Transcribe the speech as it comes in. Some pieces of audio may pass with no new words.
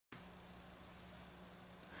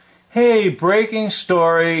Hey, breaking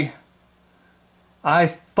story. I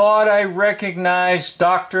thought I recognized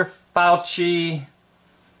Dr. Fauci,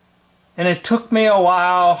 and it took me a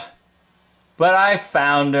while, but I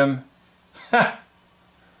found him.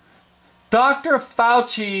 Dr.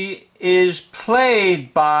 Fauci is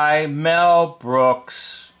played by Mel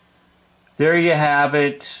Brooks. There you have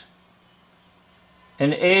it.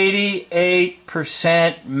 An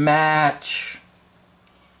 88% match.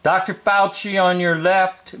 Dr. Fauci on your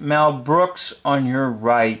left, Mel Brooks on your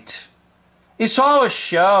right. It's all a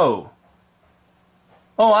show.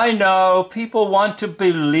 Oh, I know. People want to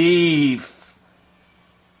believe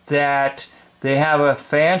that they have a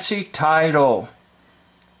fancy title,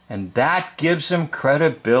 and that gives them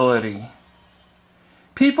credibility.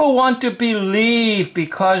 People want to believe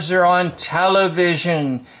because they're on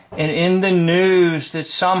television and in the news that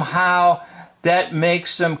somehow that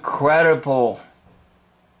makes them credible.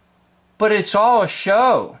 But it's all a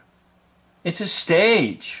show. It's a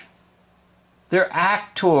stage. They're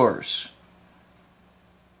actors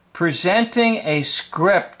presenting a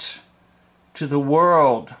script to the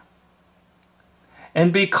world.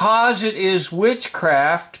 And because it is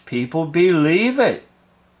witchcraft, people believe it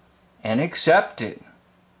and accept it.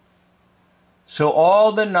 So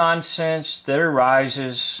all the nonsense that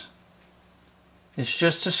arises is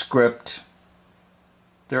just a script.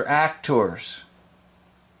 They're actors.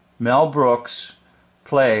 Mel Brooks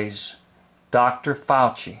plays Dr.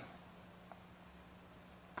 Fauci.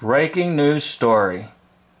 Breaking news story.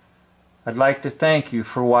 I'd like to thank you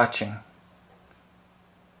for watching.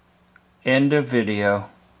 End of video.